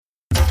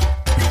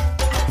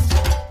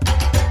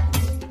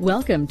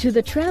Welcome to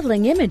the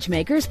Traveling Image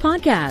Makers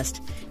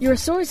podcast, your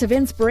source of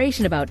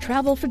inspiration about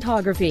travel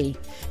photography.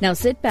 Now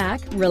sit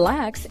back,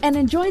 relax, and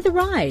enjoy the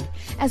ride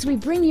as we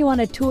bring you on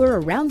a tour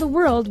around the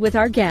world with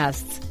our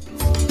guests.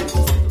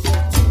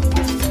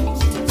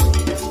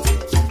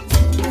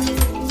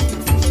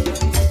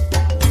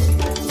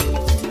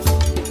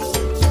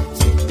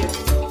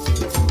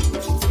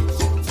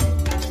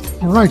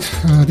 All right,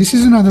 this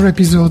is another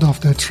episode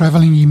of the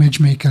Traveling Image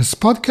Makers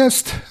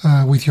podcast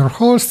with your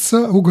hosts,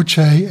 Ugo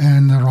Cei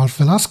and Ralph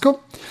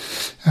Velasco.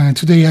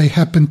 Today I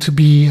happen to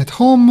be at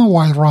home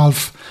while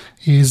Ralph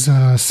is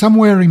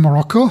somewhere in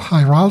Morocco.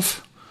 Hi,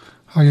 Ralph.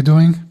 How are you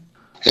doing?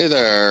 Hey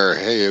there.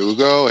 Hey,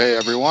 Ugo. Hey,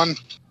 everyone.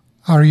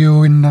 Are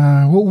you in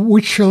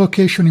which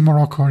location in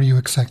Morocco are you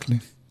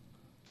exactly?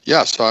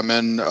 Yeah, so I'm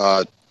in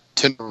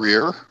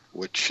Tinrir,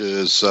 which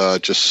is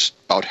just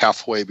about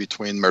halfway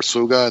between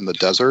Merzouga and the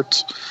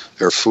desert.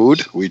 Their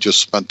food. We just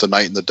spent the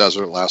night in the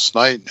desert last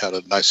night, had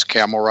a nice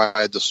camel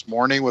ride this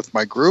morning with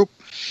my group,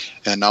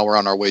 and now we're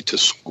on our way to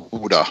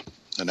Skouda.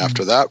 And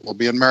after that, we'll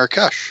be in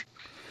Marrakesh.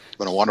 It's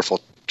been a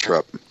wonderful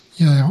trip.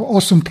 Yeah,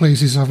 awesome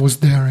places. I was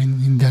there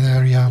in that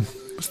area.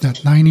 Was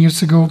that 9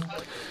 years ago?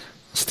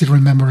 Still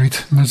remember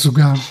it.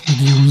 Merzouga, the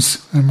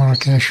dunes, and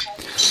Marrakesh.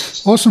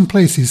 Awesome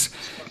places.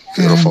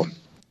 Beautiful.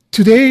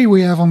 Today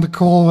we have on the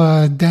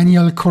call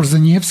Daniel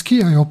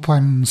Korzeniewski. I hope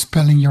I'm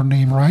spelling your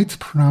name right,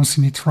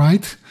 pronouncing it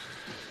right.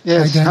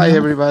 Yes, hi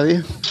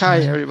everybody. Hi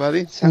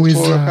everybody. Thanks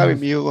for having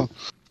me, Hugo.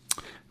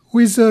 Who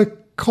is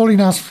calling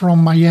us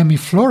from Miami,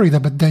 Florida.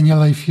 But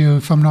Daniel,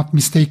 if I'm not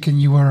mistaken,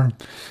 you were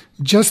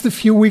just a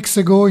few weeks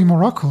ago in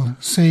Morocco.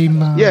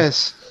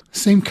 Yes.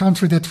 Same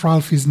country that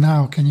Ralph is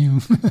now. Can you?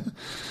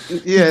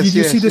 Yes. Did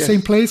you see the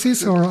same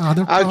places or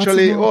other parts?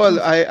 Actually, well,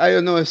 I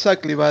don't know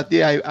exactly, but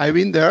yeah, I've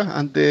been there,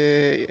 and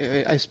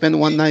I spent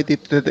one night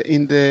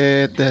in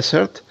the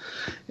desert.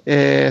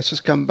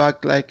 Just come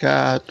back like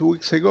 2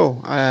 weeks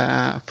ago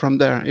from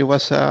there. It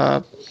was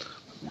a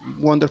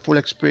wonderful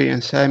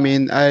experience. I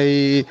mean,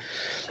 I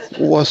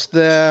was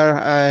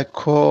there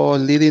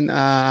co-leading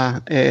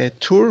a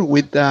tour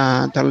with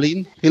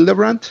Darlene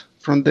Hildebrandt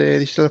from the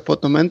Digital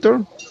Photo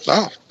Mentor.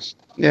 Oh.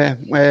 Yeah,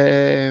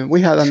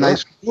 we had a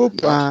nice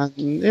group, and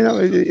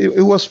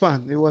it was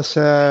fun. It was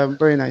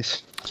very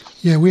nice.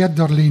 Yeah, we had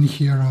Darlene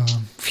here a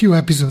few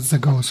episodes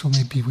ago, so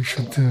maybe we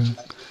should.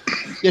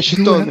 Yeah,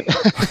 she told me.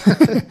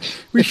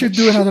 We should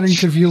do another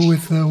interview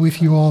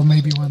with you all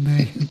maybe one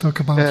day and talk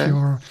about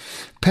your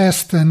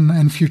past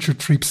and future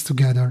trips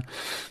together.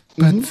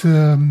 But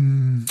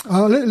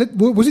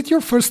was it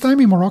your first time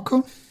in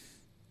Morocco?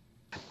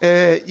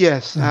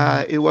 Yes,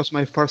 it was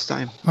my first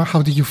time.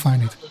 How did you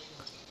find it?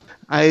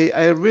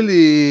 I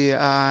really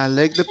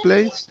like the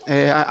place.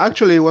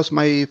 Actually, it was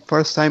my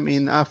first time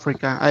in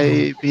Africa.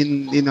 I've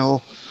been,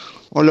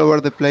 all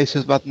over the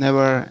places, but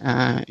never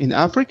in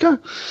Africa.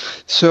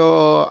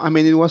 So, I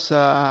mean, it was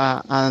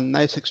a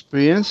nice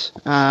experience.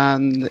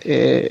 And,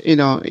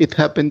 it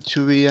happened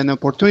to be an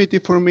opportunity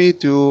for me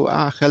to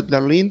help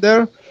Darlene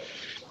there.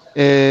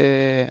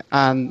 And,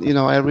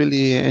 I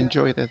really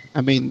enjoyed it.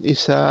 I mean,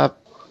 it's a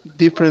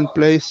different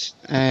place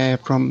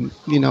from,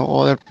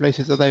 other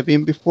places that I've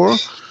been before.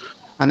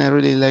 And I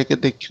really like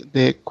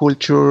the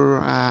culture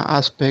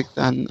aspect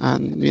and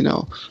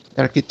the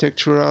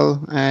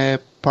architectural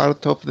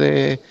part of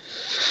the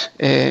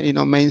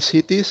main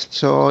cities.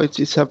 So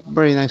it's a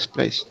very nice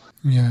place.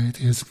 Yeah,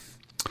 it is.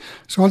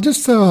 So I'll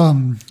just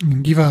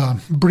give a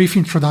brief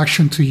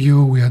introduction to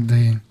you. We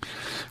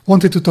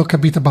wanted to talk a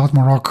bit about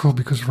Morocco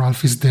because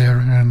Ralph is there,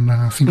 and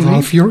I think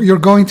Ralph, you're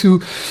going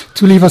to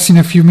leave us in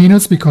a few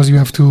minutes because you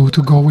have to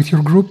go with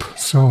your group.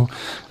 So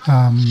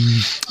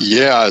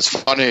yeah, it's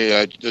funny.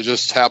 I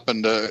just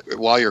happened to,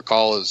 while your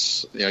call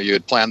is, you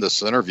had planned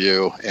this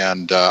interview,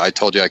 and I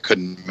told you I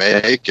couldn't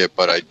make it,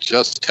 but I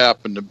just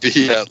happened to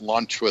be at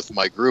lunch with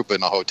my group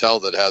in a hotel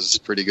that has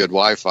pretty good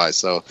Wi-Fi,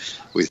 so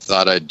we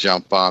thought I'd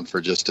jump on for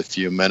just a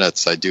few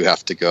minutes. I do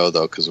have to go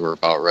though because we're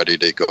about ready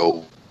to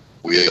go.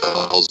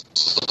 Wheels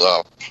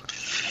up.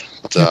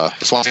 But,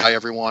 just want to say hi,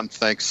 everyone.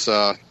 Thanks.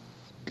 I'm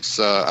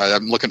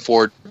looking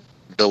forward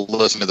to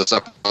listening to this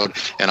episode,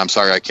 and I'm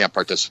sorry I can't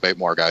participate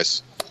more,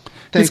 guys.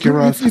 Thank you,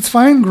 Ralph. It's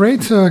fine.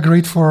 Great.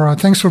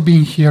 Thanks for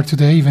being here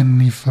today,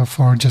 even if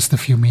for just a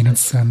few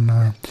minutes,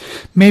 and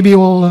maybe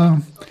we'll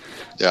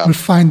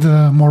find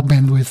more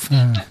bandwidth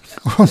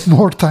or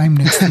more time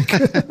next week.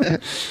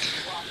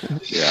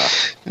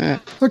 Yeah.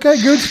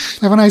 Okay. Good.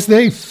 Have a nice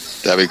day.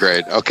 That'd be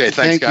great. Okay,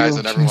 thanks, guys,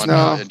 and everyone.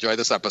 No. Enjoy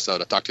this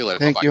episode. I'll talk to you later.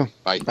 Thank you.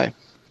 Bye. Bye.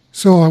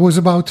 So I was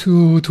about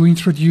to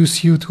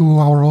introduce you to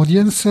our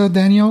audience,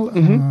 Daniel.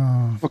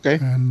 Okay.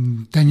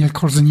 And Daniel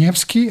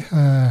Korzeniewski.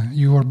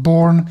 You were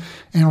born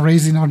and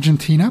raised in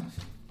Argentina,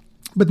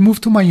 but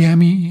moved to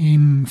Miami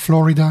in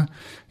Florida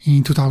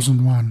in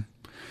 2001.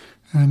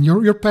 And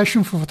your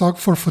passion for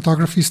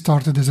photography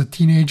started as a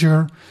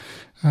teenager,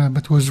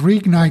 but was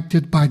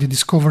reignited by the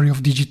discovery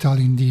of digital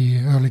in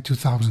the early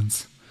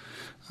 2000s.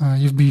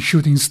 You've been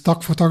shooting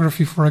stock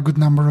photography for a good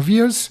number of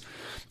years.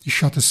 You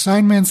shot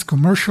assignments,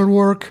 commercial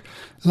work,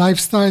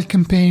 lifestyle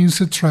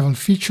campaigns, travel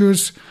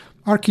features,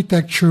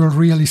 architecture,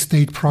 real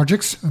estate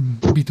projects,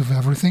 a bit of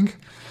everything.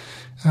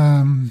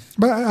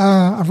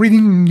 But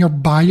reading your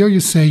bio, you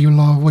say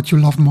what you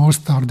love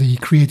most are the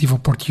creative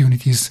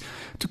opportunities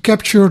to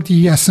capture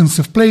the essence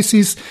of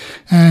places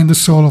and the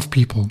soul of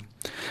people.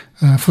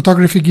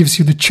 Photography gives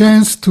you the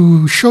chance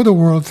to show the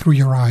world through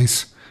your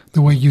eyes,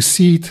 the way you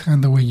see it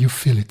and the way you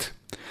feel it.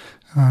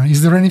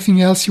 Is there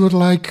anything else you would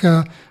like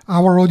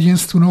our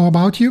audience to know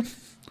about you?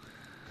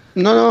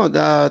 No,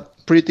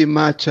 that pretty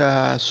much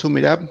sum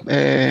it up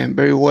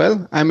very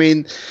well. I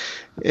mean,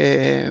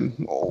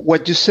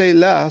 what you say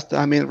last,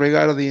 I mean,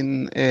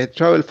 regarding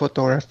travel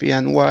photography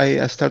and why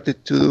I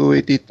started to do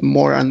it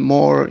more and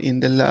more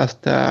in the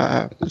last,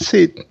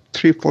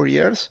 3-4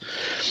 years,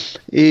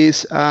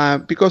 is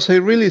because I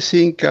really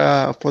think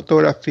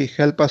photography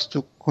helps us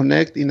to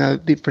connect in a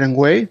different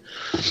way.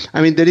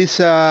 I mean, there is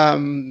a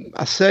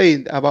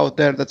saying about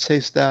there that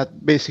says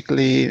that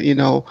basically, you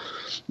know,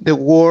 the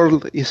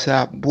world is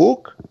a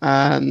book,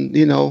 and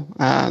you know,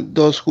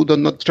 those who do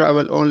not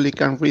travel only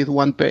can read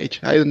one page.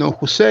 I don't know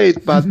who said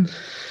it, but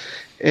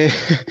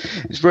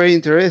it's very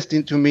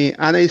interesting to me.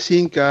 And I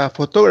think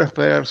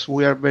photographers,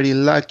 we are very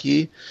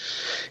lucky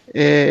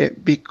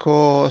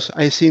because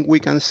I think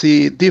we can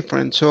see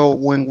different. So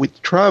when we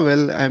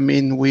travel, I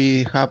mean,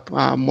 we have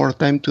more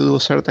time to do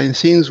certain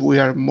things. We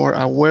are more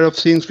aware of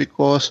things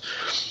because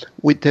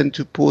we tend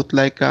to put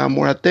like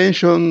more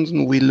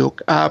attention. We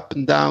look up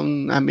and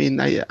down. I mean,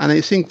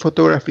 I think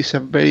photography is a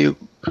very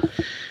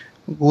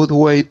good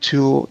way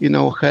to, you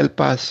know,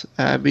 help us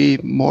be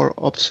more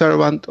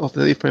observant of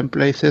the different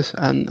places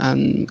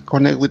and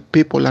connect with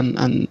people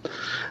and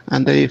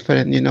the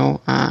different, you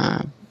know,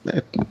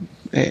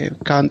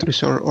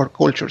 countries or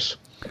cultures.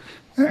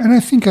 And I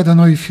think, I don't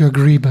know if you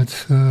agree,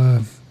 but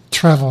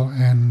travel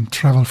and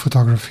travel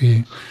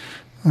photography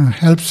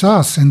helps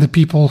us and the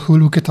people who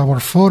look at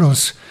our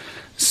photos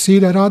see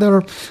that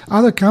other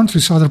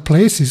countries, other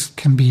places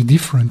can be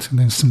different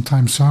than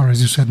sometimes are.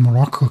 As you said,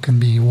 Morocco can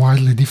be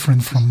wildly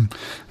different from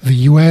the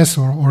US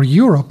or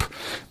Europe,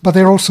 but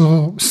they're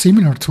also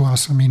similar to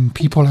us. I mean,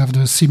 people have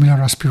the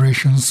similar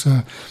aspirations,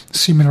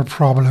 similar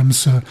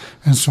problems,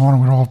 and so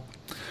on. We're all,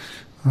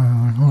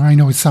 I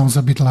know it sounds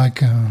a bit like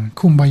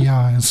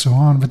kumbaya and so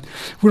on, but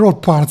we're all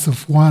parts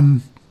of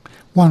one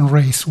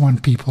race, one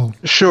people.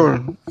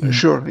 Sure.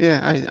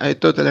 Yeah, I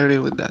totally agree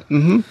with that.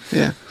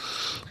 Yeah.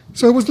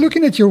 So I was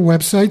looking at your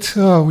website,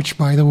 which,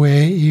 by the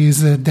way,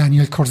 is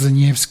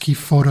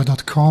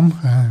danielkorzeniewskiphoto.com.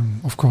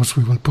 Of course,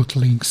 we will put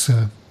links.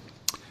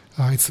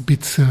 It's a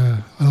bit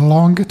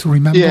long to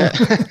remember. Yeah.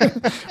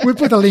 We'll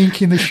put a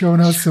link in the show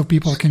notes so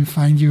people can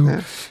find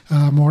you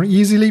more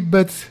easily.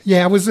 But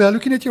yeah, I was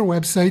looking at your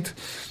website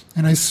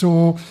and I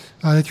saw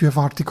that you have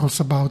articles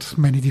about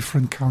many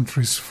different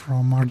countries,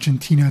 from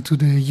Argentina to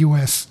the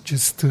US,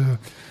 just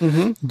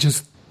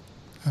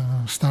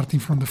starting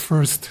from the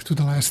first to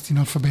the last in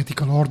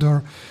alphabetical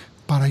order,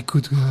 but I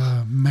could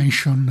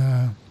mention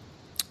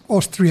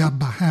Austria,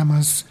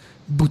 Bahamas,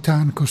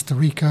 Bhutan, Costa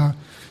Rica,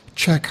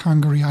 Czech,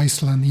 Hungary,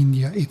 Iceland,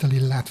 India,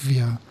 Italy,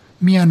 Latvia,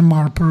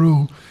 Myanmar,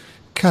 Peru,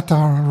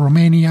 Qatar,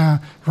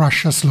 Romania,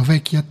 Russia,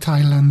 Slovakia,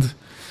 Thailand,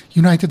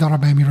 United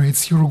Arab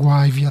Emirates,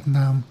 Uruguay,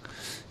 Vietnam,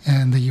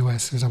 and the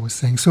US, as I was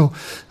saying. So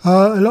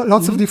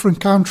lots of different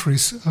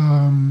countries.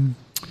 I'm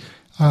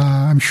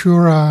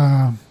sure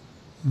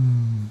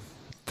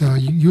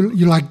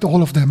you liked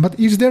all of them, but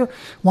is there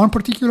one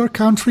particular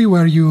country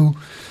where you,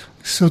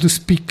 so to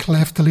speak,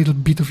 left a little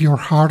bit of your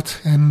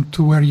heart and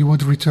to where you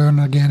would return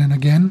again and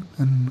again,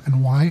 and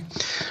why?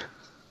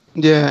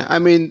 Yeah, I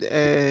mean,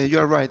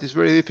 you're right. It's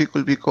very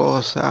difficult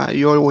because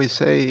you always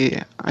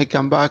say, I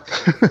come back.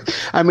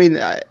 I mean,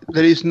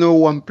 there is no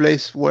one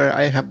place where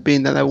I have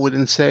been that I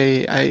wouldn't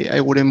say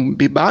I wouldn't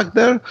be back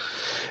there.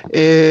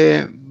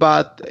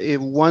 But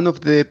one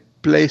of the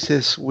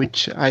places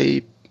which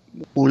actually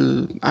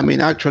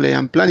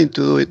I'm planning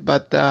to do it,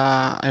 but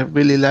I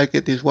really like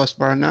it. It was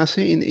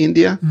Varanasi in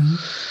India.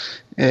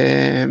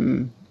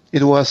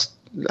 It was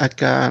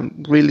like a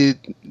really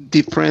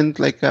different,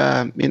 like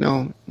a,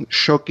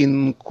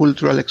 shocking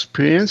cultural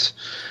experience.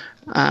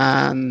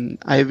 And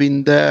I've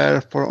been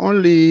there for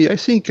only, I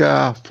think,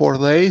 4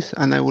 days,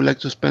 and I would like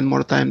to spend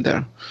more time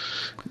there.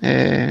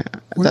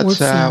 That's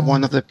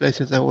one of the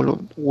places I will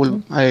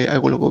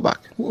go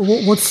back.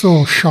 What's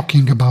so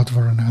shocking about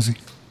Varanasi?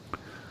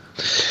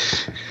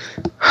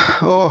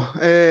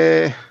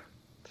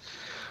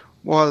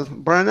 Well,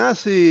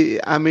 Varanasi,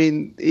 I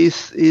mean,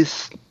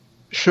 is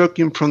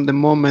shocking from the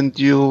moment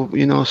you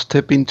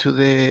step into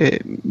the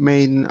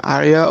main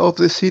area of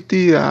the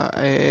city.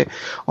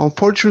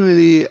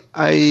 Unfortunately,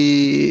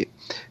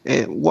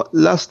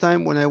 last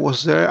time when I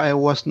was there, I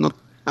was not.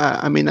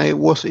 I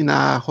was in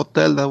a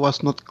hotel that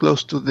was not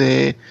close to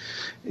the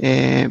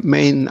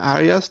main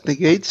areas, the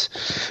gates,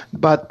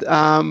 but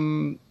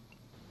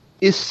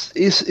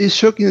it's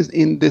shocking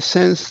in the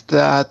sense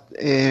that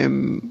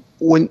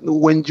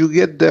when you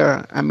get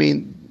there, I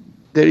mean,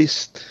 there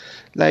is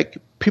like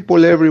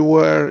people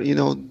everywhere,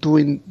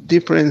 doing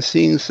different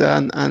things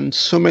and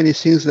so many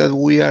things that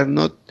we are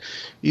not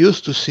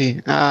used to see.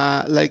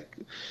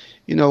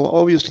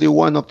 obviously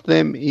one of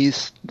them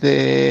is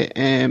the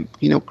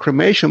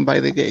cremation by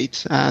the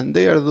gates, and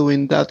they are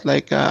doing that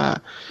like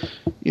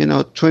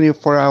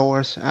 24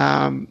 hours.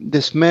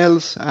 The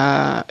smells,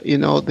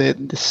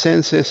 the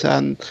senses,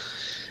 and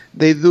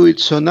they do it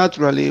so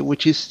naturally,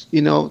 which is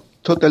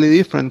totally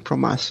different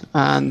from us,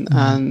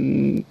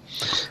 and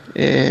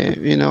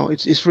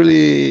it's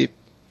really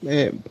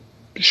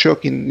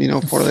shocking,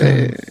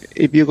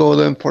 if you go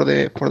there for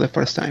the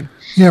first time.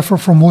 Yeah,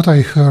 from what I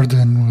heard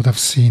and what I've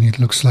seen, it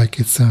looks like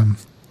it's a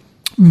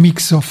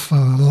mix of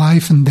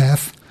life and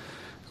death,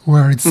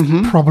 where it's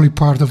probably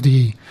part of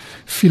the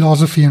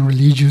philosophy and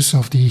religious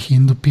of the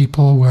Hindu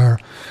people, where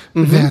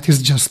that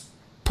is just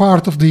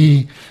part of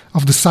the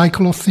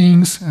cycle of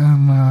things,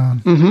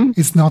 and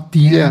it's not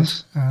the end.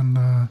 Yes. And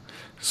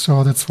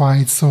so that's why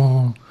it's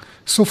so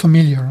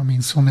familiar. I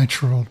mean, so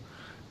natural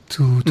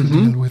to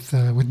deal with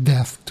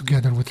death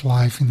together with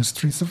life in the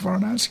streets of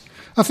Varanasi.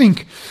 I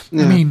think.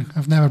 Yeah. I mean,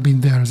 I've never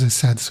been there, as I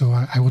said, so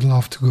I would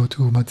love to go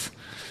too. But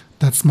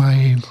that's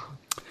my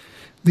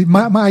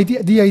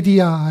idea. The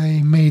idea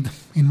I made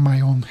in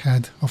my own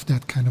head of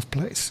that kind of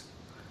place.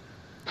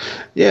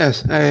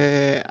 Yes,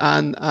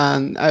 and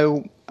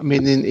I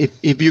mean,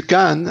 if you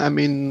can, I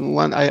mean,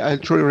 I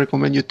truly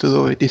recommend you to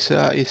do it. It's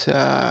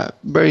a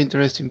very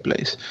interesting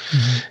place.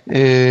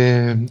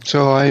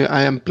 So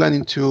I am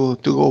planning to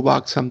go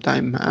back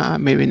sometime,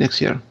 maybe next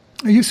year.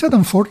 You said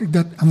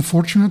that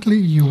unfortunately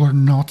you were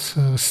not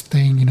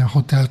staying in a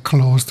hotel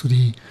close to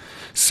the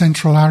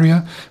central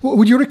area.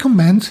 Would you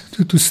recommend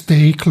to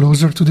stay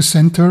closer to the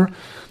center,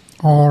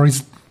 or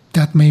is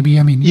that maybe?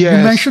 I mean, yes.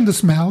 You mentioned the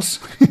smells.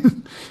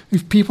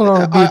 If people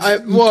are a bit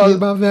icky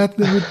about that,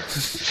 they would.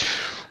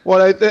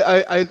 Well,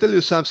 I tell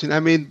you something.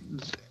 I mean,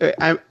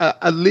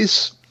 at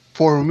least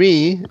for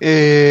me,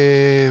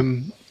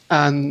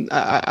 and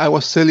I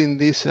was telling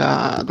this,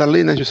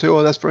 Darlene, and you say,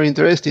 "Oh, that's very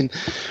interesting."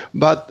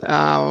 But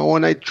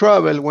when I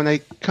travel, when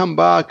I come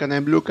back and I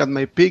look at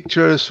my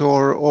pictures,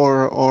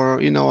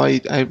 or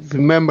I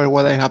remember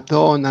what I have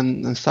done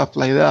and stuff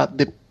like that.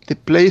 The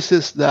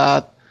places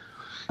that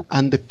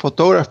and the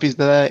photographies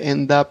that I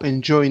end up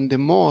enjoying the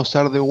most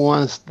are the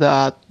ones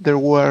that there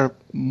were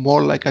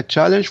more like a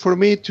challenge for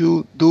me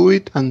to do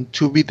it and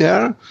to be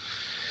there.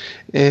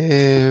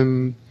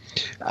 And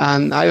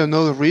I don't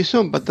know the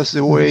reason, but that's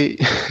the way,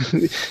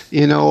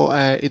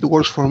 it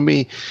works for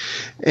me.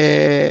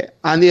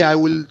 And yeah, I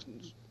will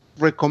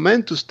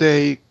recommend to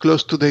stay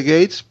close to the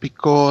gates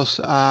because,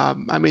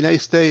 I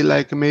stay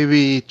like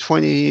maybe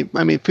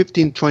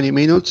 15, 20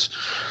 minutes.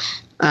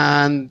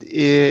 And,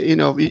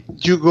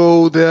 you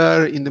go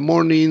there in the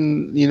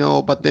morning,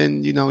 but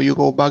then, you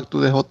go back to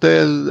the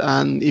hotel.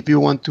 And if you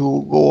want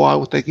to go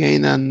out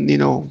again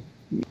and,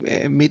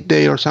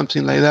 midday or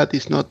something like that,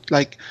 it's not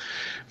like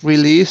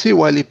really easy.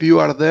 While if you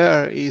are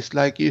there, it's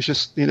like you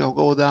just,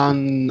 go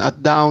down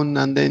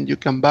and then you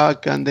come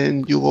back and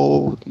then you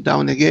go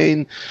down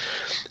again.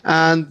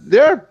 And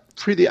they're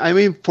pretty,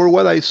 for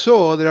what I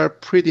saw, there are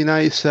pretty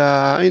nice,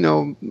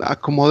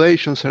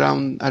 accommodations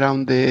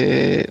around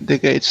the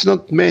gates.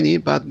 Not many,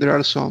 but there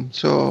are some.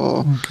 So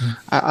okay.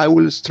 I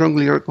will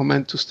strongly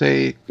recommend to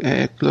stay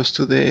close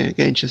to the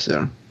Ganges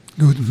there.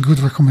 Good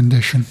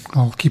recommendation.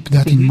 I'll keep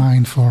that in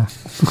mind for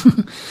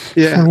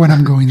when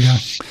I'm going there.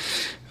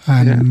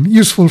 And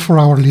useful for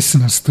our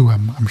listeners too,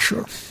 I'm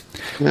sure.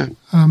 Yeah.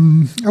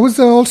 I was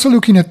also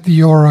looking at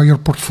your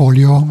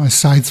portfolio,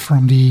 aside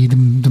from the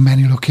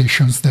many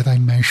locations that I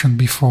mentioned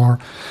before,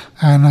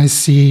 and I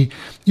see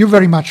you're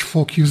very much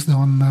focused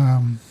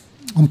on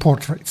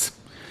portraits.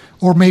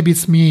 Or maybe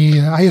it's me.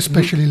 I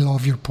especially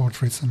love your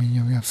portraits. I mean,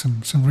 you have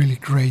some really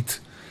great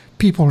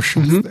people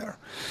shots there.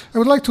 I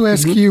would like to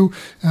ask you,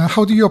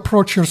 how do you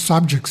approach your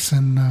subjects,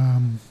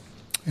 and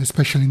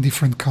especially in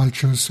different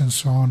cultures and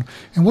so on?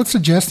 And what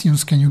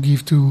suggestions can you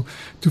give to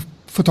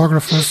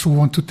photographers who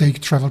want to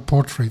take travel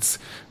portraits?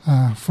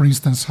 For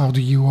instance, how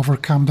do you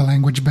overcome the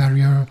language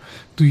barrier?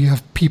 Do you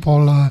have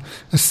people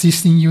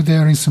assisting you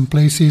there in some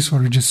places,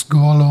 or you just go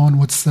alone?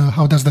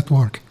 How does that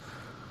work?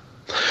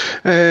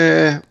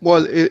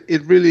 Well,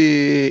 it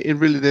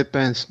really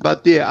depends.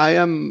 But yeah,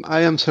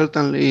 I am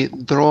certainly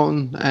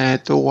drawn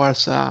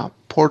towards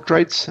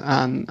portraits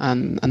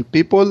and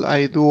people.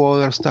 I do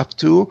other stuff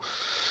too,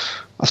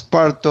 as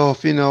part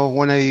of,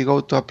 when I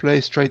go to a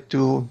place, try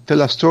to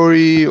tell a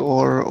story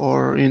or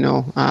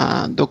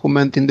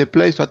documenting the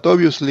place. But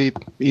obviously,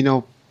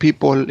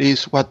 people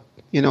is what,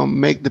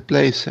 make the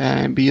place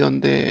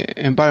beyond the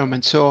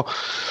environment. So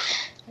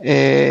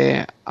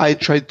I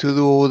try to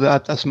do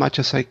that as much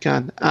as I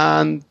can.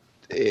 And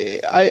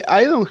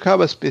I don't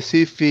have a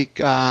specific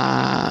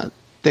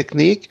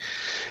technique,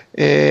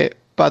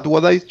 but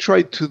what I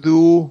try to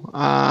do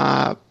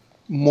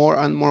more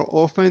and more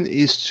often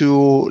is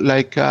to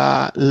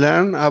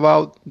learn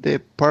about the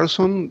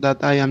person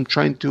that I am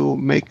trying to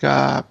make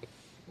a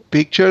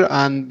picture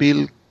and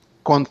build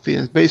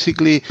confidence.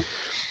 Basically,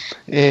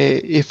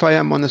 If I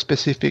am on a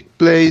specific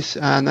place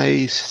and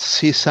I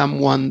see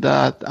someone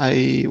that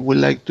I would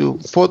like to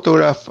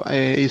photograph,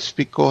 it's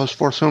because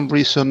for some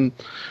reason,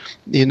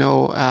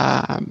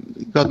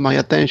 got my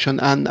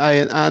attention, and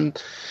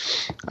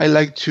I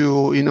like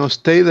to,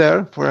 stay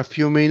there for a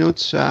few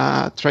minutes,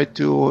 try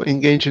to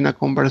engage in a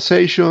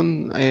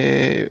conversation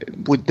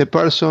with the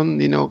person,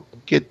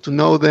 get to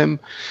know them.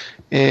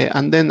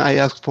 And then I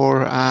ask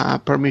for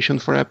permission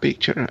for a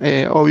picture,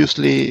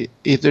 obviously,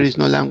 if there is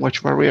no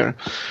language barrier.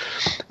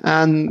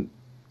 And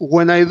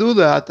when I do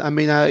that,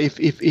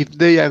 if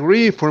they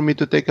agree for me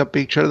to take a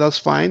picture, that's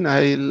fine.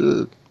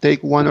 I'll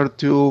take one or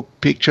two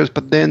pictures,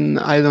 but then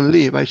I don't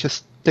leave. I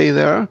just stay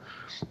there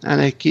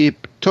and I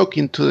keep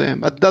talking to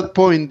them. At that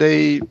point,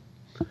 they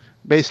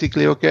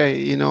basically,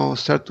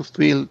 start to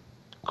feel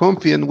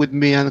confident with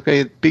me, and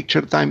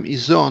picture time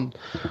is on.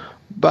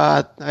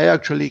 But I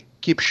actually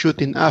keep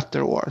shooting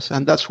afterwards,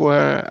 and that's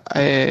where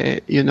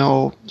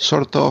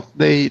sort of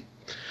they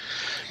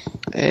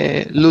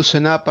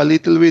loosen up a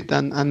little bit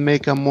and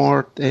make a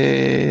more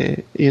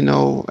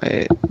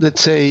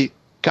let's say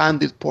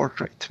candid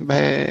portrait.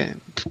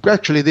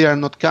 Actually, they are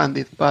not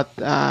candid, but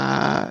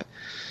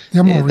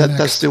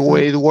that's the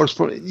way it works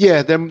for.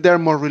 Yeah, they're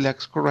more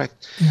relaxed,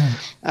 correct. Yeah.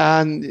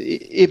 And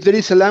if there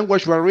is a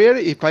language barrier,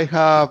 if I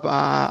have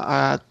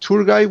a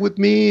tour guide with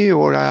me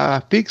or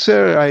a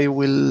fixer, I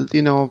will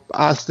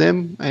ask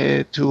them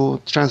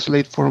to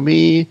translate for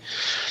me.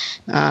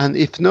 And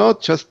if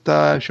not, just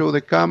show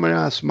the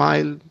camera,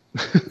 smile,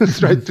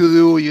 try to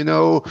do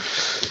the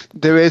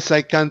best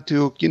I can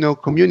to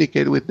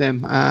communicate with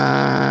them,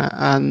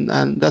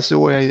 and that's the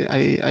way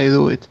I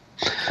do it.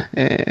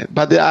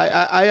 But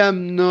I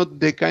am not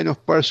the kind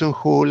of person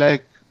who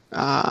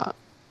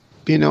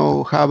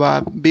have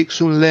a big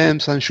zoom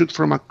lens and shoot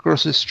from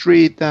across the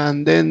street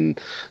and then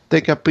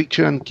take a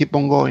picture and keep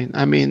on going.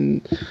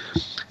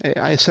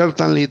 I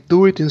certainly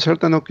do it in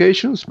certain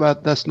occasions,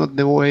 but that's not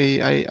the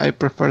way I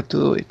prefer to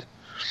do it.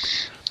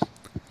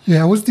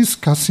 Yeah, I was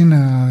discussing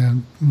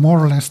more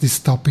or less this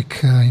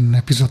topic in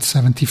episode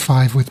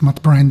 75 with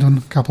Matt Brandon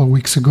a couple of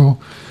weeks ago.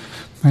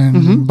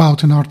 And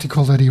about an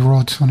article that he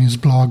wrote on his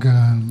blog,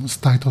 it's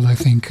titled, I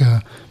think,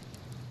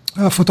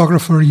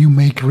 Photographer, You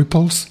Make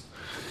Ripples,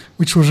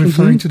 which was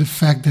referring to the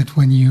fact that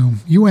when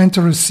you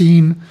enter a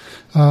scene,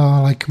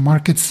 like a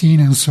market scene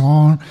and so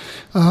on,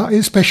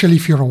 especially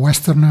if you're a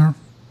Westerner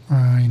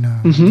in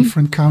a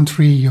different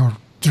country, you're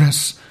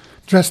dressed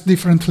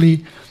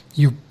differently,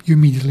 you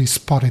immediately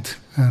spot it,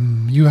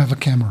 and you have a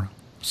camera.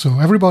 So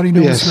everybody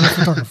knows you're a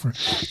photographer.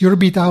 You're a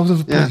bit out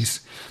of place.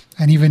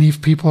 And even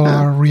if people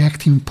are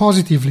reacting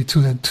positively to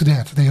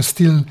that, they're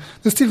still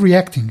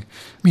reacting.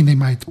 They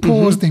might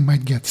pause, they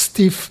might get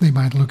stiff, they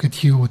might look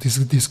at you, what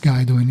is this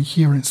guy doing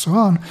here, and so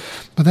on.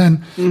 But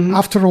then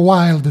after a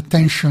while, the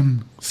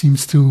tension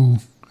seems to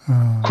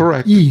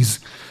ease.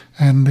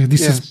 And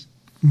this is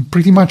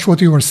pretty much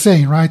what you were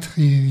saying, right?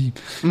 You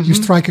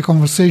strike a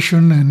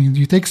conversation and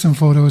you take some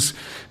photos,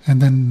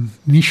 and then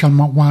initial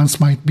ones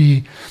might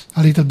be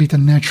a little bit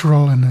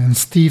unnatural and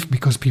stiff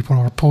because people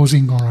are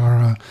posing or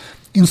are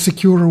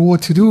insecure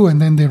what to do, and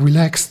then they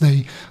relax,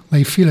 they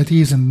feel at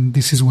ease, and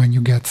this is when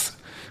you get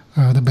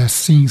the best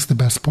scenes, the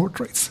best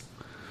portraits.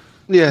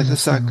 Yes,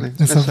 exactly.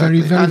 That's a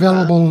very, very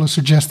valuable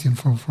suggestion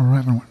for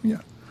everyone.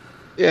 Yeah.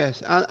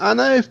 Yes, and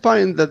I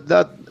find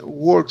that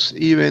works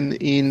even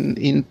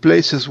in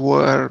places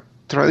where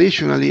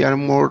traditionally are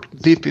more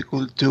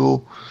difficult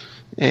to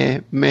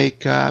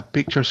make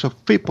pictures of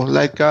people.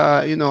 Like,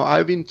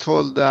 I've been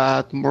told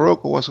that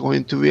Morocco was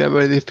going to be a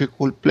very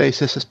difficult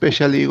place,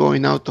 especially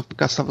going out of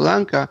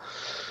Casablanca,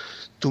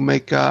 to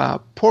make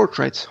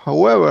portraits.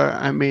 However,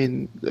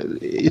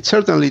 it's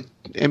certainly,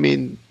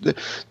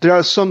 there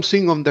are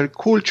something on their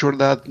culture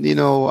that,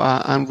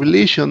 and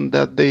religion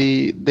that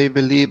they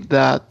believe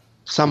that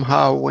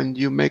somehow when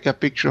you make a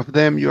picture of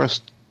them, you are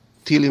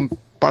stealing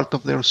part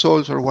of their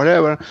souls or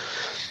whatever.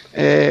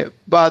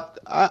 But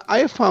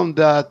I found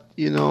that,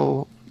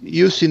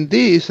 using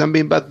this,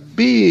 but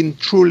being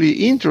truly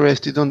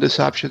interested on the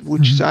subject,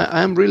 which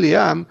I really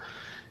am,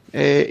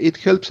 it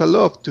helps a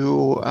lot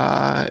to,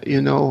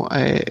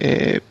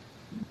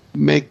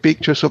 make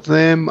pictures of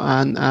them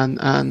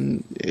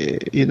and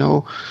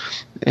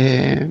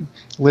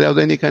without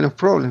any kind of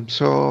problem.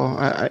 So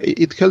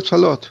it helps a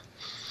lot.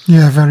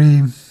 Yeah,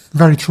 very,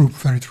 very true.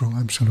 Very true.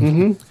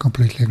 Absolutely.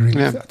 Completely agree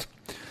with that.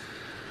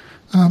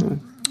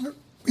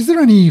 Is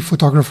there any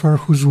photographer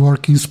whose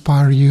work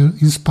inspires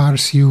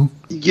you?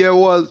 Yeah,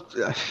 well,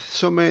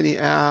 so many,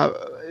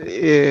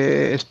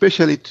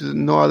 especially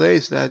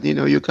nowadays that,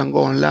 you can go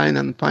online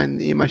and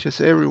find images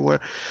everywhere.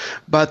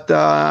 But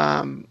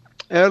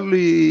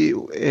early,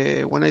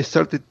 when I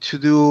started to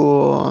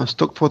do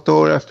stock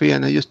photography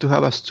and I used to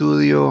have a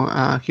studio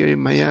here in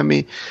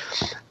Miami,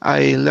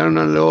 I learned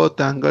a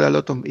lot and got a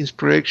lot of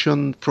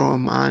inspiration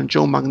from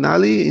Joe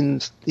McNally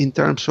in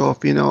terms of,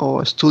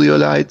 studio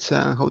lights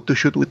and how to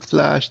shoot with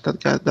flash,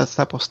 that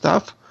type of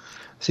stuff.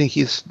 I think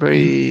he's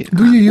very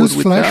Do you use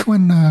flash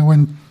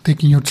when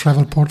taking your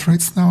travel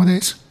portraits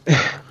nowadays?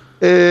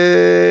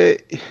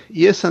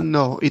 Yes and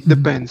no. It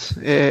depends.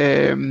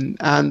 And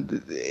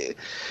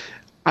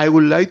I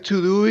would like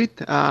to do it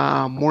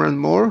more and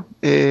more.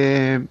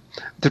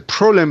 The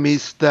problem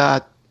is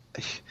that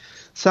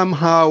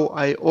somehow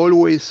I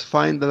always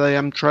find that I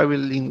am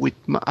traveling with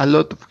a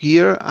lot of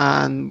gear,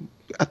 and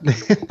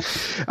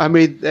I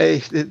mean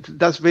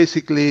that's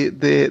basically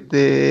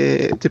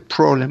the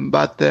problem.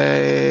 But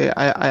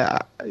I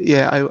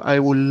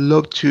would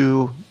love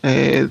to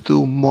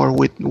do more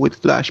with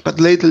flash. But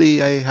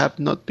lately I have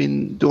not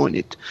been doing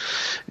it.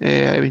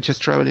 I've been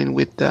just traveling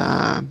with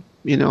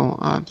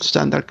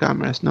standard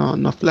cameras,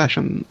 no flash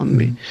on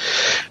me.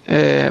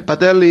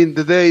 But early in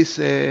the days,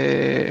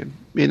 I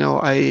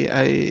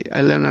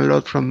learned a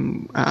lot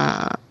from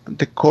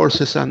the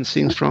courses and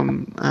things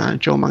from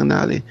Joe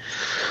McNally.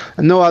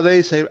 And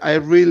nowadays, I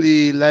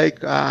really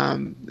like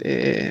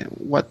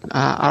what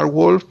Art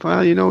Wolf,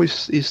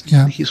 is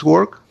his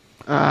work.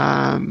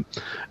 And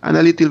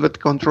a little bit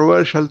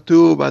controversial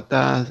too, but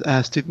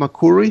Steve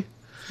McCurry.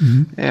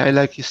 I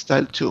like his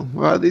style too.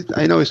 Well,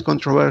 I know it's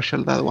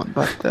controversial, that one,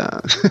 but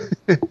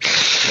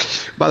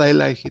but I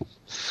like it.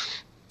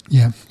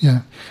 Yeah.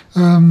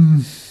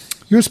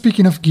 You were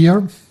speaking of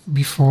gear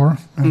before,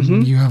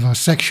 and you have a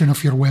section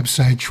of your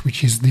website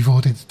which is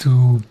devoted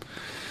to,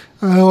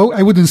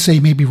 I wouldn't say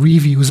maybe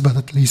reviews, but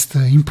at least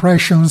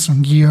impressions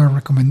on gear,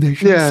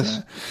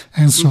 recommendations,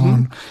 and so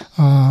on,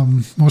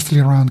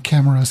 mostly around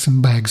cameras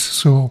and bags.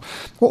 So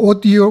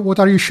what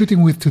are you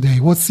shooting with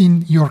today? What's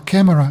in your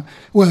camera?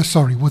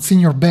 What's in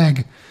your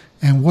bag,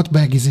 and what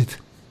bag is it?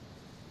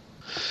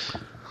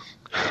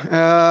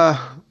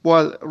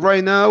 Well,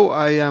 right now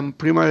I am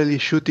primarily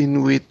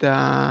shooting with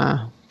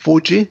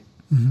Fuji.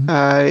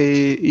 I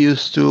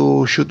used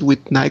to shoot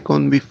with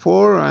Nikon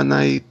before, and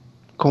I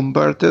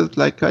converted,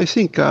 I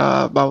think,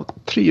 about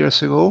 3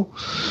 years ago.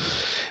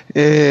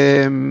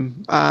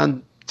 And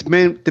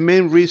the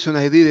main reason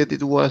I did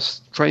it was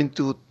trying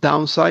to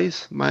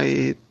downsize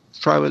my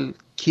travel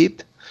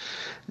kit,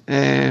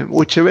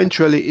 which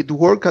eventually it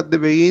worked at the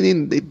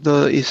beginning.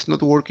 It's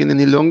not working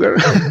any longer.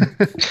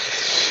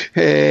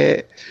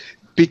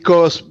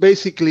 Because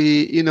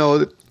basically,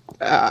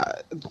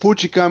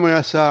 Fuji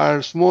cameras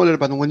are smaller,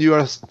 but when you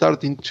are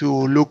starting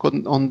to look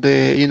on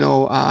the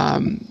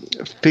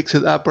fixed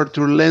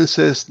aperture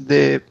lenses,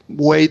 the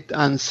weight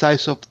and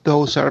size of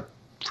those are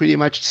pretty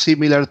much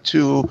similar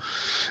to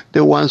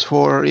the ones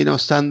for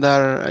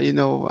standard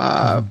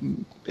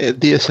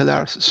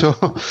DSLRs. So,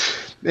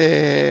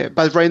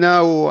 but right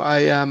now I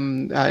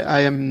am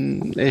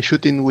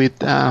shooting with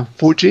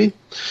Fuji.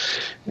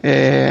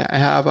 I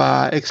have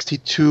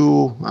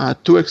two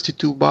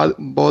XT2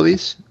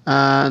 bodies,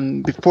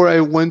 and before I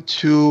went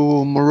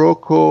to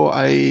Morocco,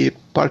 I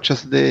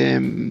purchased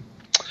the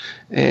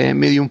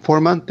medium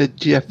format, the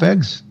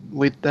GFX,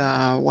 with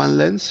one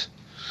lens,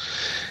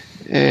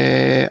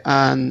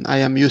 and I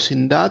am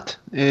using that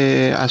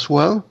as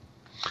well.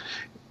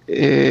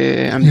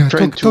 I'm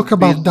trying to talk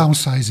about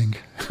downsizing.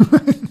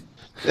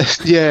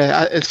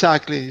 Yeah,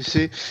 exactly. You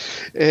see,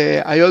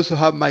 I also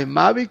have my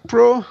Mavic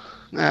Pro.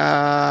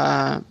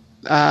 And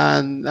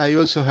I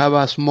also have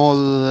a small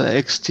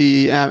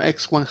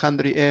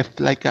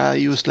X100F, like I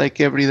use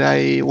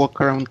everyday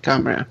walk around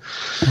camera.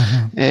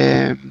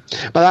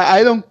 But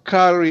I don't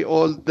carry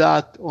all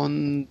that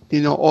on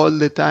all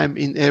the time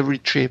in every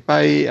trip.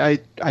 I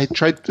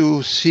try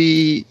to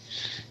see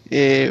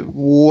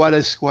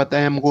what I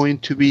am going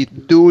to be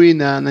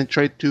doing, and I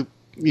try to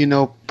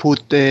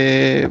put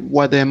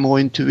what I'm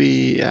going to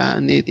be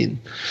needing.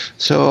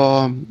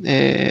 So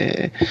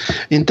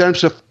in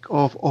terms of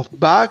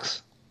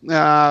bags,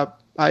 I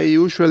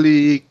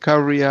usually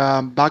carry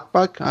a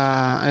backpack,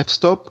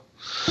 f-stop,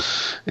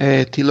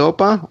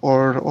 Tilopa,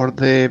 or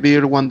the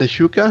bigger one, the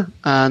Shuka,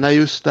 and I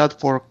use that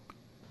for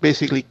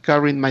basically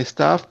carrying my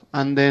stuff.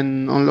 And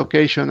then on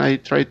location, I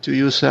try to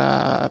use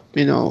a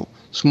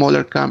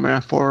smaller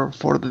camera for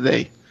the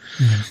day.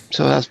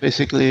 So that's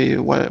basically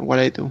what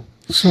I do.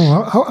 So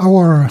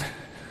our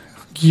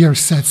gear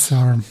sets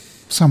are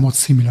somewhat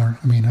similar.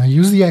 I mean, I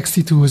use the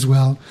XT2 as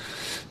well.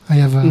 I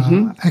have a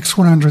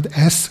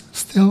X100S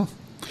still,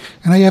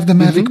 and I have the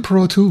Mavic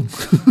Pro too.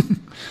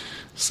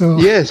 So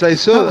yes, I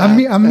saw that.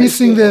 I'm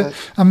missing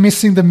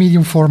the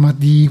medium format.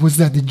 The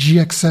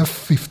GXF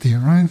 50,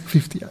 right?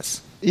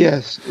 50S.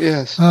 Yes.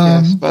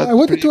 But I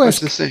wanted to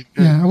ask. The same,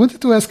 I wanted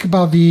to ask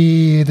about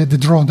the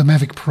drone, the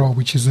Mavic Pro,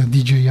 which is a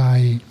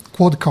DJI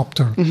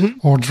quadcopter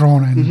or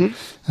drone, and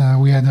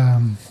we had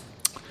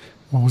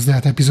what was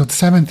that, episode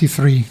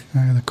 73,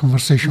 the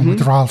conversation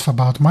with Ralph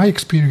about my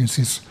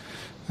experiences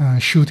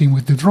shooting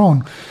with the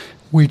drone,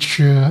 which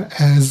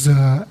as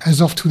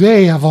of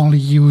today I've only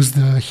used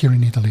here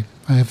in Italy.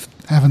 I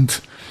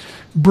haven't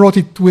brought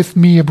it with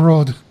me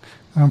abroad.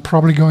 I'm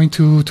probably going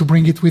to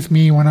bring it with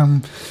me when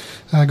I'm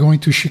going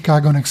to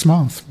Chicago next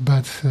month.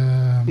 But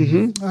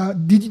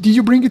did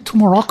you bring it to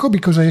Morocco?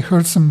 Because I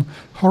heard some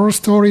horror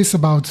stories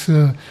about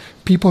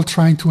people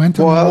trying to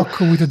enter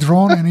Morocco with a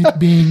drone and it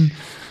being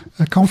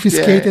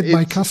confiscated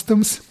by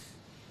customs.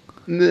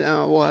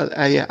 Well,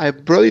 I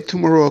brought it to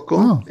Morocco.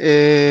 Oh.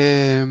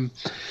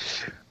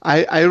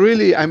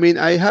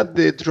 I had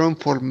the drone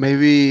for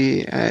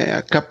maybe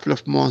a couple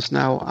of months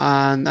now,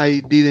 and I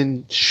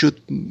didn't shoot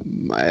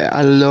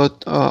a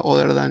lot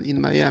other than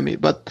in Miami.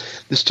 But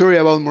the story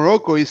about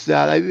Morocco is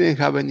that I didn't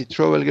have any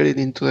trouble getting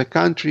into the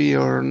country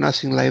or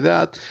nothing like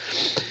that.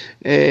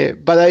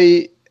 But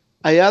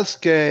I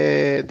asked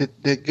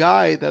the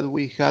guy that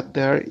we had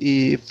there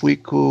if we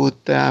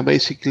could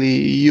basically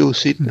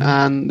use it,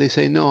 and they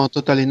say no,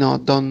 totally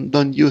not.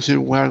 Don't use it.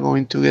 We are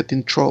going to get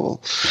in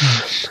trouble.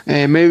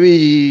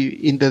 Maybe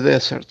in the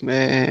desert.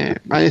 And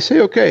I say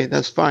okay,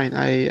 that's fine.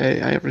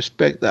 I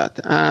respect that.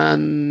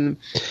 And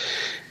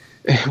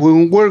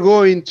when we're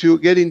going to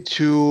get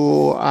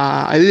into,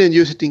 I didn't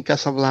use it in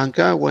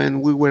Casablanca.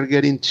 When we were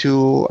getting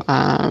to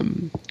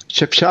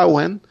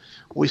Chefchaouen,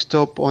 we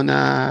stopped on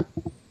a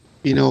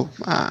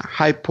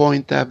high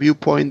point, a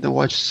viewpoint that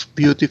was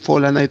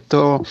beautiful, and I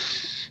thought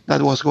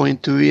that was going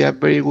to be a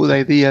very good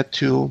idea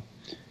to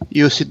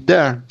use it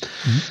there.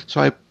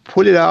 So I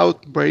pull it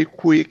out very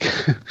quick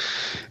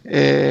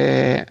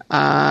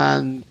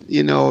and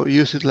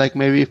use it like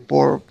maybe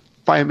for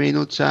 5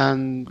 minutes,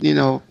 and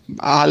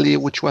Ali,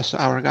 which was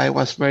our guy,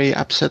 was very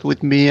upset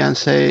with me and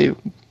say,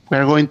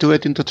 we're going to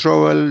get into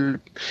trouble,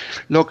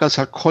 locals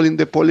are calling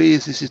the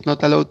police, this is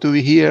not allowed to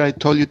be here, I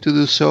told you to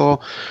do so.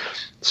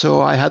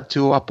 So I had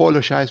to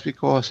apologize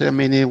because it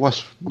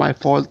was my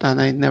fault and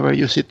I never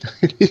use it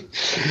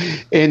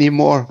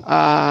anymore.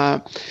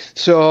 But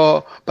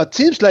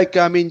seems like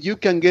you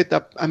can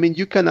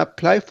you can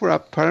apply for a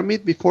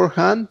permit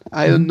beforehand.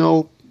 I don't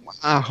know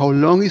how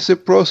long is the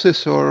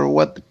process or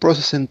what the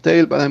process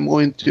entails, but I'm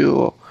going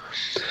to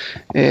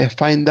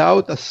find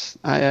out. As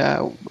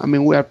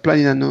we are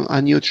planning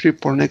a new trip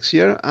for next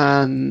year,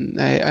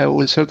 and I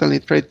will certainly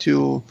try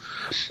to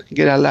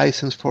get a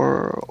license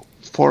for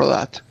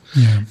that.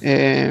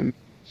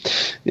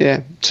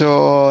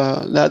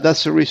 So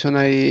that's the reason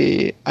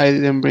I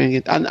didn't bring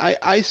it, and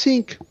I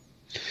think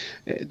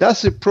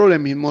that's the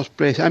problem in most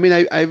places.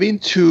 I've been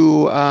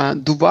to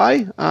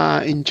Dubai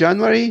in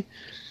January,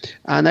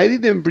 and I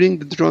didn't bring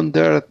the drone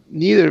there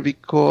neither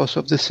because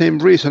of the same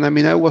reason.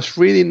 I was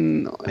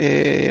reading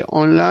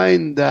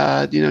online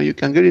that you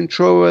can get in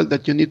trouble,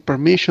 that you need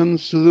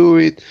permissions to do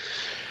it,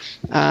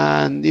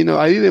 and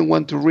I didn't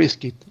want to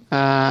risk it.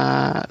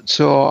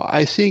 So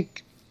I think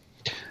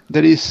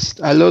there is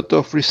a lot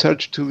of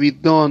research to be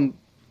done,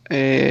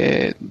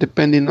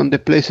 depending on the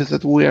places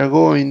that we are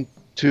going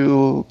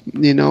to,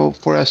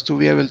 for us to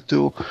be able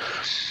to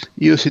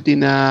use it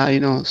in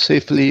a,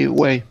 safely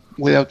way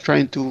without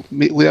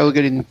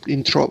getting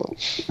in trouble.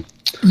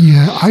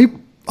 Yeah,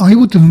 I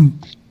would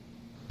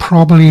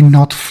probably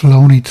not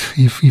flown it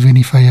even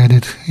if I had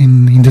it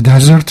in the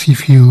desert.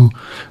 If you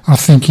are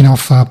thinking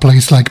of a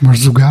place like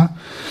Merzouga,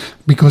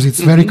 because it's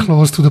very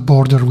close to the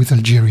border with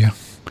Algeria.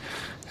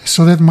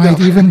 So that might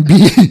even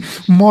be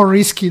more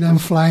risky than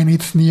flying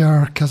it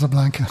near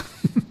Casablanca.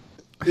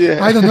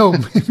 I don't know.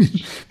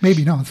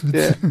 Maybe not.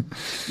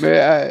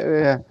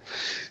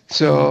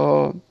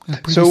 So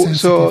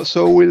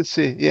we'll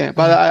see. Yeah,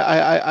 but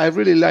I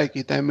really like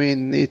it.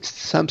 It's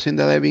something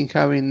that I've been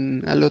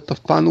having a lot of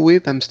fun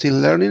with. I'm still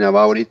learning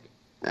about it.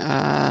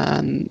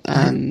 And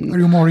are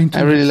you more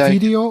into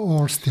video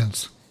or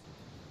stills?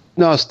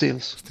 No,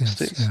 stills.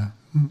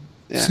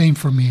 Yeah. Same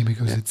for me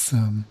because it's.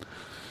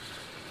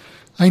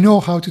 I know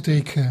how to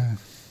take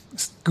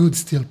good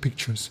still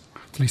pictures.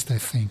 At least I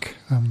think.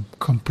 I'm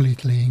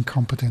completely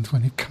incompetent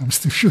when it comes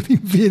to shooting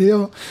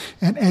video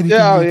and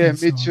editing.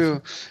 Me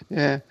too.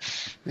 Yeah.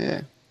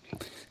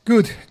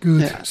 Good.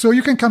 Yeah. So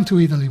you can come to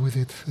Italy with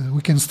it.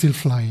 We can still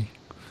fly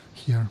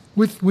here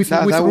with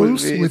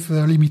rules, with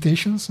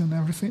limitations and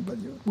everything, but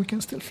we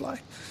can still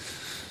fly.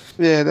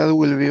 Yeah, that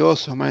will be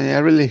awesome. I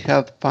really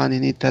had fun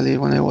in Italy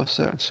when I was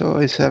there. So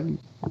it's a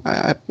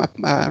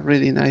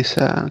really nice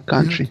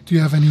country. Do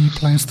you have any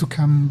plans to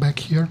come back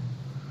here?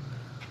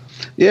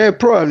 Yeah,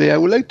 probably. I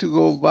would like to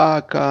go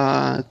back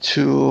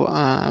to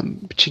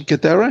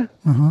Cinque Terre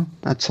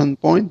at some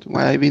point.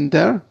 Well, I've been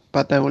there,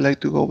 but I would like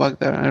to go back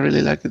there. I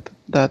really like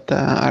that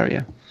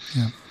area.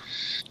 Yeah.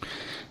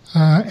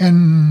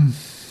 And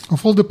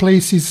of all the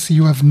places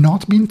you have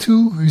not been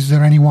to, is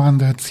there anyone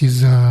that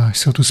is,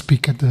 so to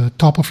speak, at the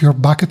top of your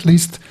bucket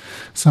list?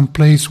 Some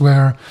place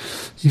where,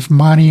 if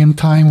money and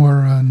time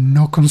were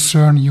no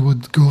concern, you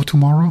would go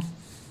tomorrow?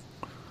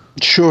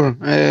 Sure.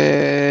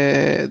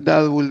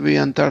 That will be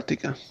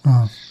Antarctica.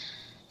 Oh,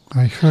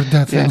 I heard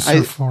that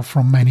answer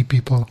from many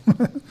people.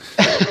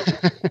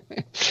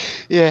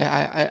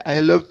 Yeah, I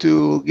love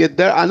to get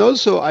there. And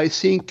also, I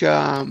think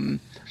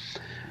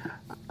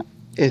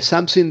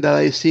something that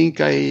I think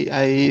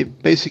I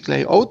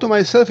basically owe to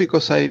myself,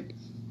 because I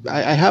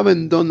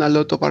haven't done a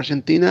lot of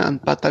Argentina,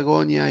 and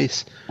Patagonia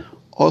is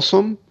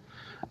awesome.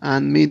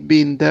 And me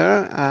being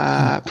there,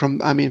 from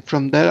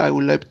there, I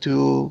would like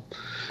to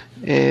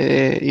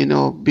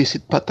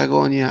visit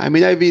Patagonia.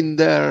 I've been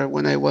there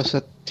when I was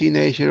a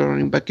teenager or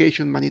in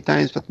vacation many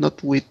times, but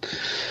not with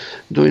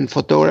doing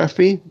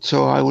photography.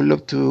 So I would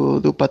love to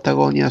do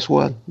Patagonia as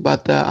well.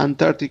 But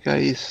Antarctica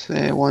is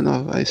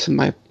is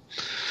my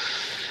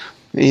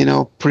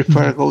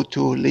prefer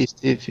go-to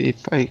list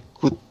if I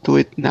could do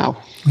it now.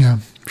 Yeah,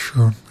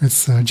 sure.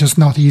 It's just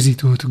not easy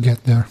to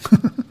get there.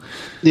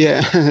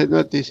 Yeah,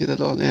 not easy at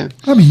all. Yeah.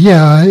 I mean,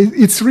 yeah,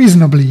 it's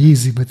reasonably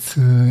easy, but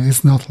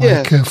it's not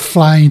like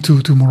flying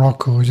to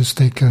Morocco. Just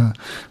take a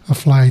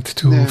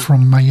flight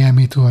from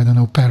Miami to, I don't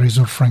know, Paris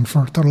or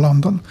Frankfurt or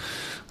London,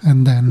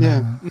 and then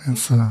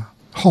it's a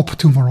hop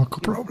to Morocco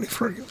probably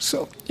for you.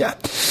 So yeah.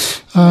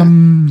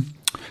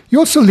 You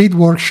also lead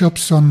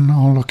workshops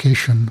on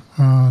location.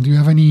 Do you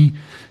have any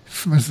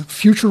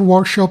future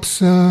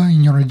workshops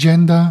in your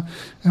agenda?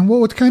 And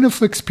what kind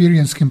of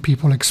experience can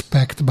people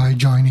expect by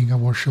joining a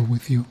workshop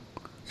with you?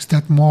 Is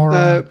that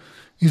more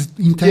is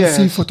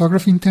intensive,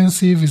 photography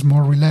intensive? Is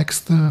more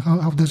relaxed?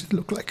 How does it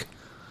look like?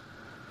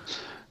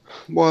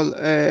 Well,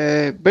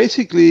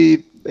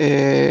 basically,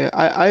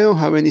 I don't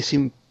have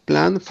anything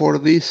planned for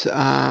this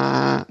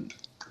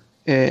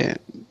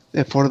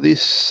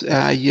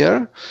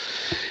year.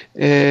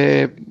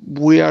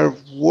 We are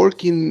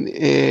working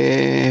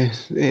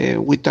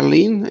with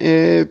Arlene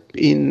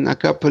in a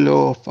couple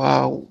of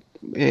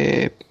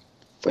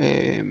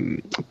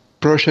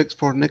projects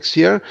for next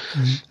year.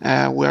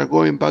 Mm-hmm. We are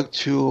going back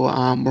to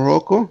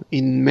Morocco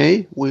in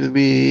May. We'll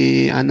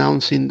be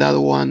announcing that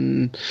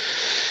one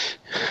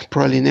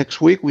probably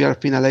next week. We are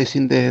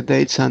finalizing the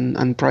dates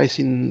and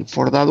pricing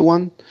for that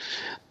one.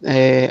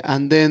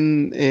 And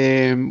then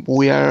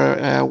we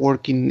are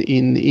working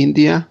in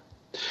India.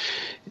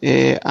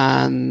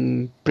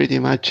 And pretty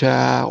much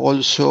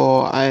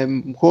also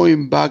I'm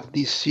going back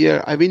this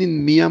year. I've been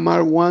in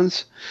Myanmar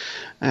once.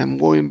 I'm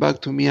going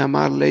back to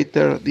Myanmar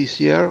later this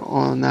year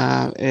on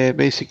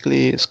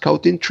basically a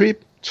scouting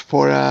trip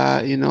for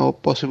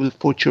possible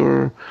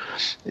future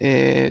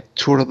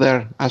tour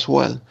there as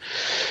well.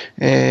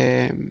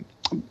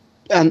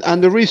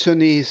 And the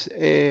reason is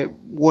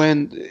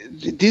when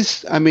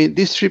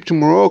this trip to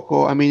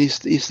Morocco,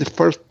 is the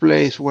first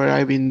place where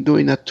I've been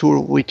doing a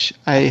tour, which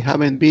I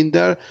haven't been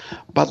there,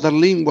 but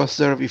Arlene was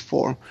there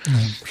before.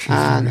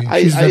 Yeah,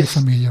 she's very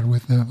familiar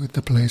with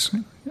the place.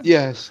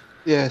 Yeah.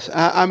 Yes.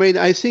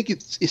 I think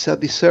it's a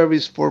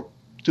disservice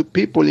to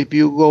people if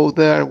you go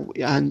there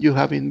and you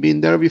haven't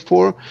been there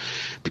before,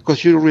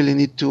 because you really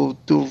need to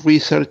do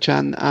research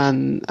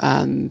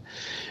and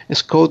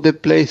scout the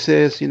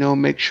places,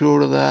 make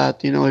sure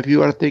that, if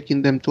you are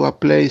taking them to a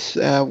place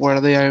where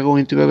they are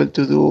going to be able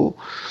to do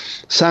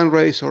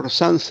sunrise or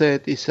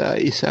sunset, is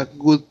a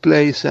good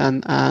place,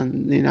 and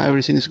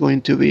everything is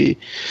going to be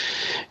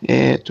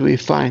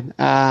fine.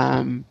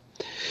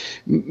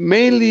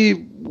 Mainly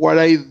what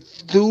I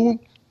do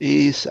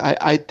is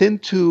I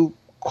tend to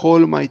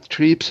call my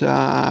trips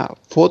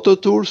photo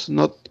tours,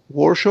 not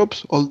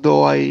workshops,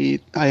 although I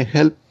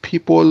help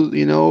people,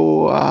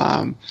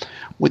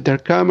 with their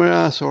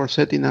cameras or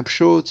setting up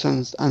shoots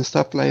and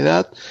stuff like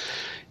that.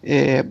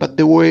 But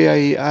the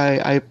way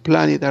I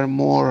plan it are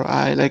more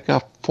like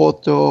a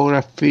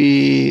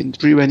photography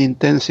driven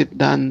intensive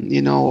than,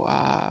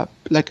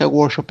 like a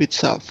workshop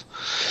itself.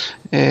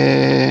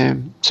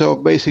 So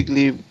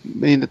basically,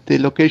 the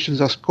locations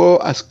are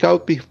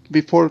scout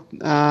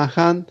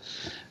beforehand,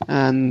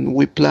 and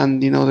we plan,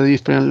 the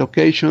different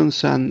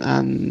locations,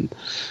 and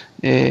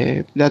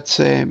that's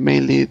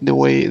mainly the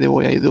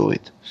way I do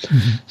it.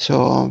 Mm-hmm.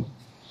 So.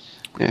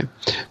 Yeah,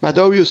 but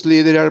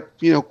obviously there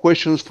are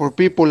questions for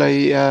people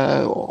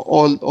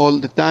all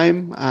the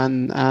time,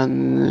 and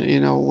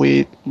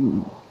we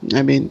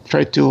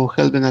try to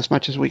help them as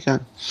much as we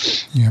can.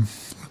 Yeah.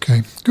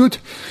 Okay. Good.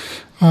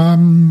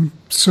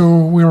 So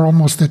we're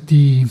almost at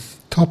the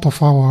top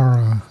of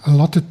our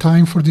allotted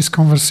time for this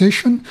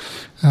conversation.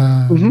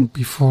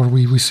 Before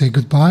we say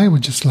goodbye,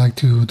 we'd just like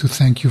to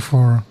thank you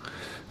for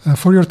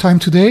your time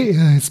today.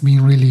 It's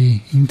been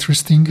really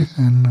interesting,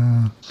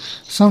 and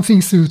some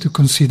things to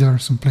consider,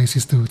 some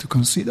places to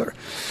consider.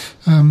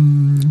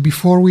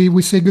 Before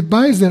we say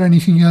goodbye, is there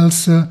anything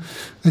else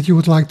that you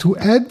would like to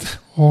add,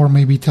 or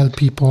maybe tell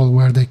people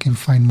where they can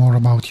find more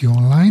about you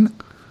online?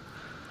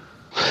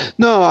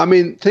 No,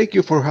 thank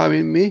you for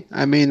having me.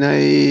 I've been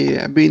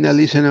a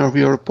listener of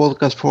your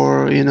podcast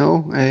for,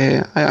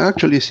 I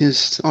actually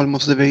since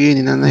almost the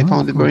beginning, and I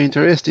found it very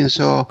interesting.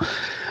 So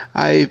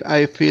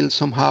I feel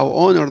somehow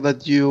honored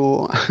that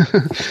you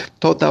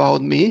thought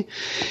about me.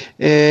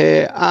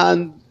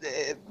 And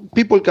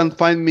people can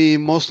find me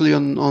mostly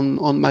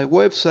on my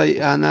website,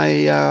 and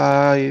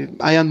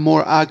I am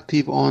more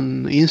active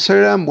on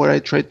Instagram, where I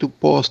try to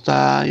post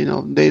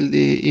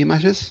daily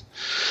images.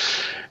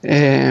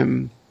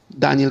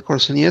 Daniel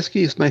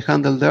Korzeniewski is my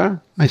handle there.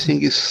 I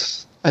think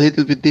it's a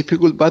little bit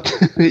difficult, but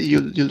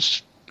you'll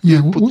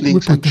We'll put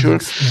links, I'm sure.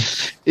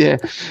 Yeah.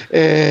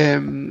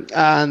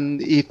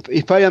 And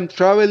if I am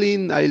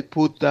traveling, I'll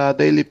put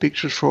daily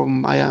pictures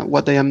from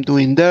what I am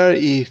doing there.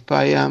 If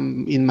I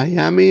am in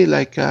Miami,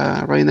 like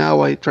right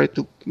now, I try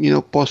to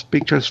post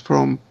pictures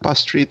from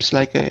past trips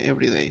like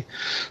every day.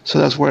 So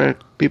that's where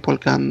people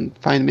can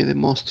find me the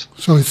most.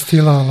 So it's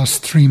still a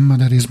stream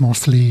that is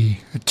mostly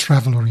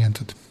travel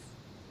oriented.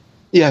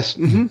 Yes,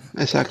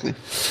 exactly.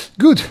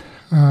 Good.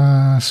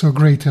 So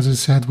great. As I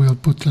said, we'll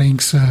put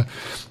links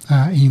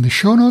in the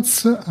show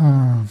notes.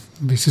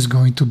 This is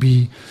going to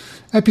be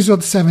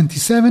episode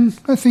 77,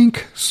 I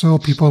think. So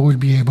people will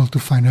be able to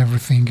find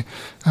everything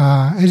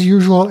as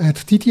usual at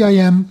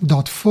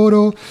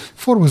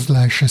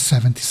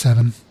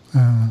ttim.photo/77.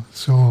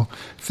 So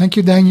thank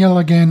you, Daniel,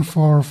 again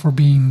for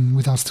being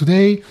with us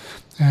today,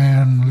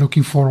 and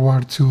looking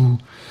forward to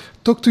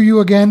talk to you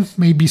again.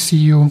 Maybe see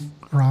you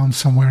around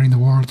somewhere in the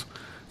world.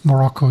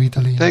 Morocco,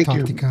 Italy,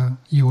 Antarctica,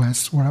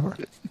 US, wherever.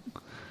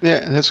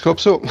 Yeah, let's hope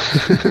so.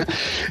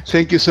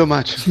 Thank you so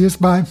much. Cheers,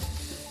 bye.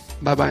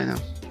 Bye-bye now.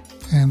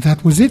 And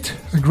that was it.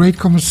 A great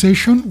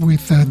conversation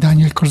with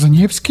Daniel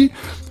Korzeniewski,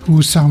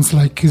 who sounds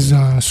like he's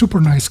a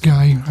super nice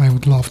guy. I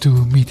would love to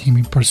meet him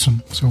in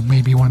person, so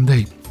maybe one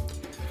day.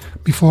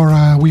 Before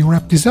we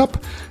wrap this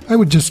up, I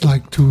would just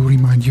like to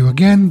remind you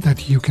again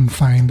that you can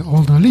find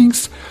all the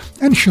links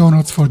and show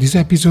notes for this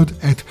episode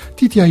at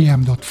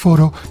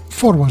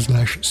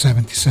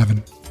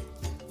ttim.photo/77.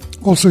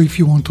 Also, if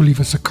you want to leave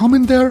us a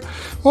comment there,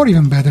 or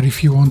even better,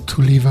 if you want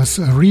to leave us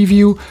a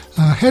review,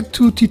 head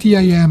to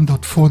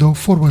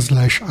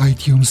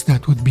ttim.photo/iTunes.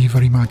 That would be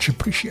very much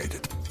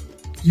appreciated.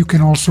 You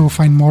can also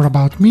find more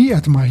about me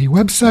at my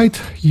website,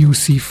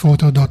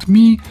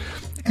 ucphoto.me,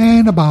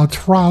 and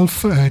about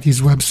Ralph at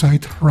his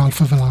website,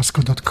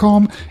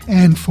 ralphvelasco.com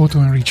and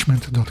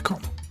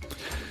photoenrichment.com.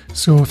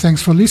 So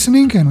thanks for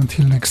listening, and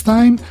until next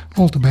time,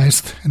 all the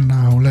best, and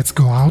now let's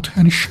go out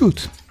and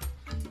shoot.